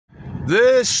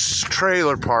This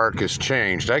trailer park has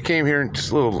changed. I came here in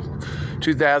little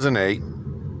 2008.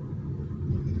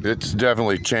 It's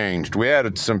definitely changed. We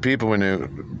added some people we knew.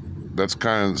 That's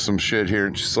kind of some shit here.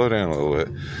 Just slow down a little bit.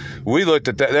 We looked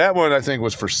at that. That one I think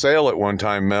was for sale at one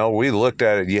time, Mel. We looked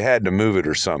at it. You had to move it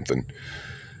or something.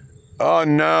 Oh,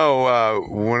 no.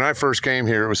 When I first came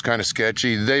here, it was kind of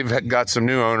sketchy. They've got some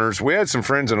new owners. We had some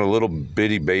friends in a little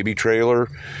bitty baby trailer,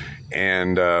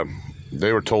 and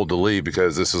they were told to leave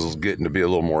because this is getting to be a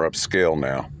little more upscale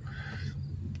now.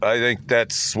 I think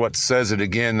that's what says it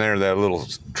again there, that little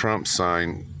Trump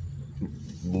sign.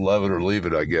 Love it or leave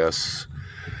it, I guess.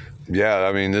 Yeah,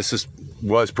 I mean, this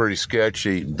was pretty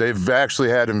sketchy. They've actually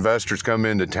had investors come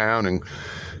into town and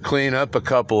clean up a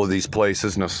couple of these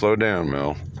places. Now, slow down,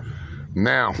 Mel.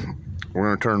 Now, we're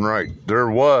going to turn right. There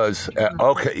was,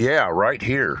 okay, yeah, right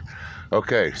here.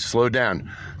 Okay, slow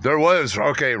down. There was,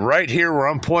 okay, right here where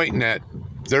I'm pointing at,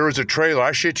 there was a trailer.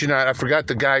 I shit you not, I forgot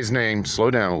the guy's name. Slow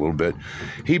down a little bit.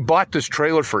 He bought this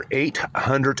trailer for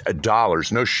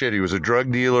 $800. No shit, he was a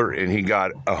drug dealer, and he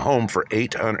got a home for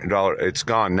 $800. It's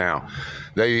gone now.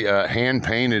 They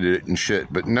hand-painted it and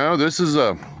shit. But no, this is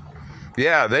a,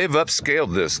 yeah, they've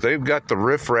upscaled this. They've got the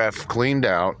riffraff cleaned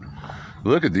out.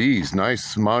 Look at these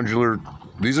nice modular,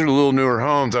 these are the little newer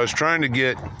homes. I was trying to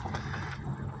get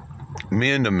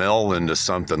me and Mel into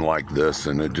something like this,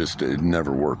 and it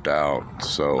never worked out.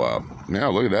 So yeah,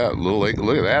 look at that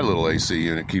little AC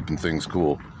unit keeping things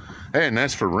cool. Hey, and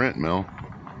that's for rent, Mel.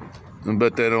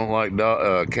 But they don't like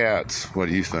cats. What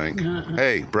do you think?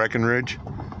 Hey, Breckenridge,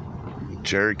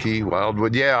 Cherokee,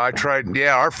 Wildwood. Yeah, I tried.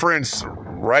 Yeah, our friends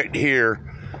right here,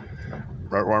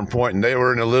 right where I'm pointing, they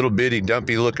were in a little bitty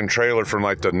dumpy looking trailer from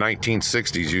like the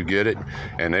 1960s, you get it?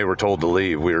 And they were told to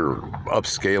leave. We were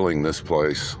upscaling this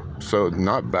place. So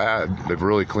not bad. They've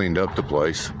really cleaned up the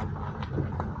place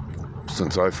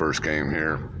since I first came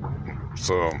here.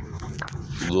 So a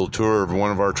little tour of one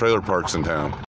of our trailer parks in town.